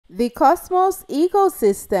The Cosmos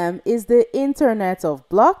ecosystem is the internet of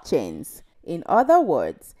blockchains. In other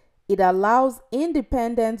words, it allows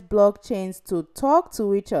independent blockchains to talk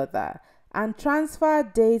to each other and transfer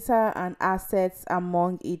data and assets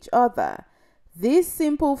among each other. This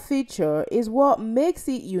simple feature is what makes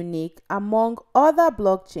it unique among other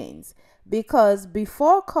blockchains because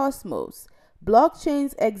before Cosmos,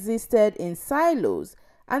 blockchains existed in silos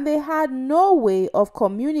and they had no way of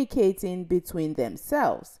communicating between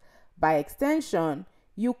themselves. By extension,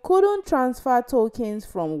 you couldn't transfer tokens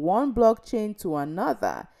from one blockchain to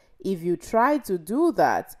another. If you try to do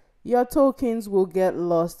that, your tokens will get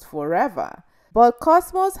lost forever. But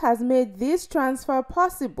Cosmos has made this transfer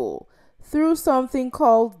possible through something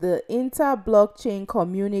called the Inter-Blockchain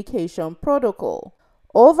Communication Protocol.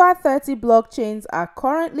 Over 30 blockchains are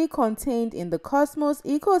currently contained in the Cosmos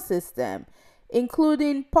ecosystem,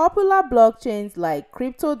 including popular blockchains like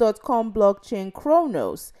Crypto.com blockchain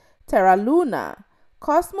Kronos, Terra Luna,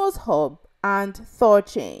 Cosmos Hub, and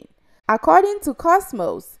Thorchain. According to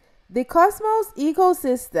Cosmos, the Cosmos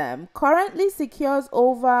ecosystem currently secures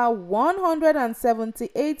over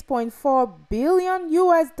 $178.4 billion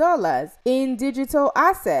in digital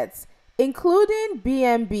assets, including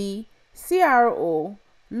BNB, CRO,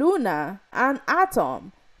 Luna, and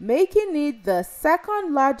Atom, making it the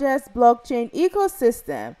second largest blockchain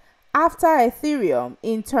ecosystem after Ethereum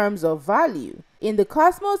in terms of value. In the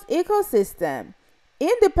Cosmos ecosystem,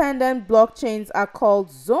 independent blockchains are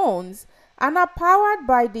called zones and are powered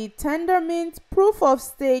by the Tendermint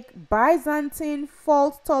proof-of-stake Byzantine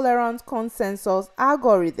fault-tolerant consensus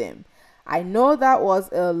algorithm. I know that was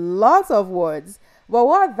a lot of words, but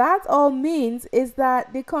what that all means is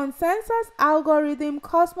that the consensus algorithm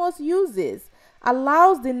Cosmos uses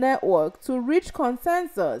allows the network to reach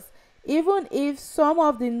consensus even if some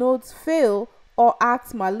of the nodes fail or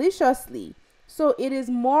act maliciously, so it is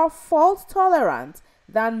more fault-tolerant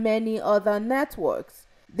than many other networks.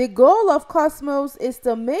 The goal of Cosmos is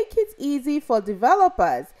to make it easy for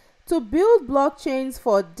developers to build blockchains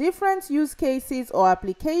for different use cases or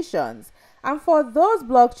applications, and for those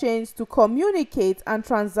blockchains to communicate and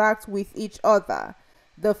transact with each other.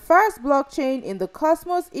 The first blockchain in the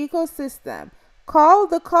Cosmos ecosystem, called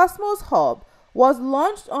the Cosmos Hub, was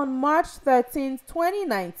launched on March 13,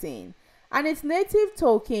 2019, and its native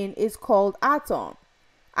token is called Atom.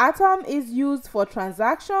 Atom is used for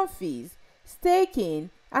transaction fees, staking,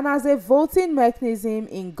 and as a voting mechanism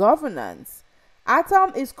in governance.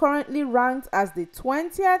 Atom is currently ranked as the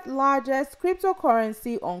 20th largest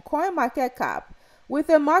cryptocurrency on CoinMarketCap with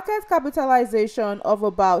a market capitalization of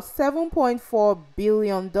about $7.4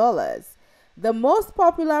 billion. The most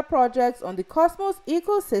popular projects on the Cosmos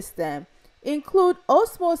ecosystem include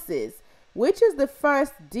Osmosis, which is the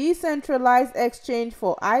first decentralized exchange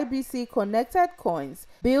for IBC connected coins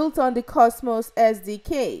built on the Cosmos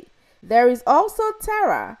SDK. There is also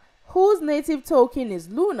Terra, whose native token is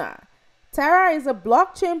Luna. Terra is a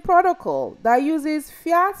blockchain protocol that uses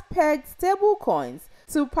fiat-pegged stablecoins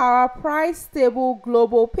to power price-stable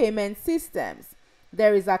global payment systems.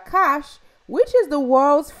 There is Akash, which is the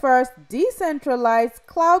world's first decentralized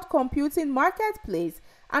cloud computing marketplace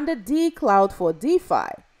and the D-Cloud for DeFi.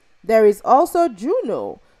 There is also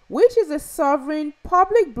Juno, which is a sovereign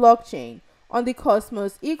public blockchain on the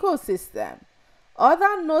Cosmos ecosystem.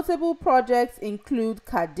 Other notable projects include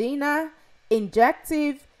Cardena,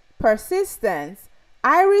 Injective, Persistence,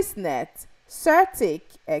 IrisNet, Certic,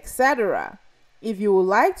 etc. If you would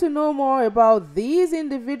like to know more about these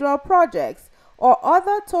individual projects or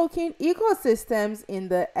other token ecosystems in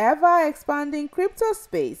the ever-expanding crypto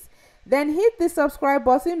space, then hit the subscribe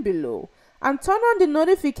button below and turn on the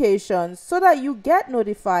notifications so that you get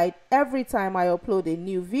notified every time I upload a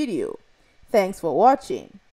new video. Thanks for watching.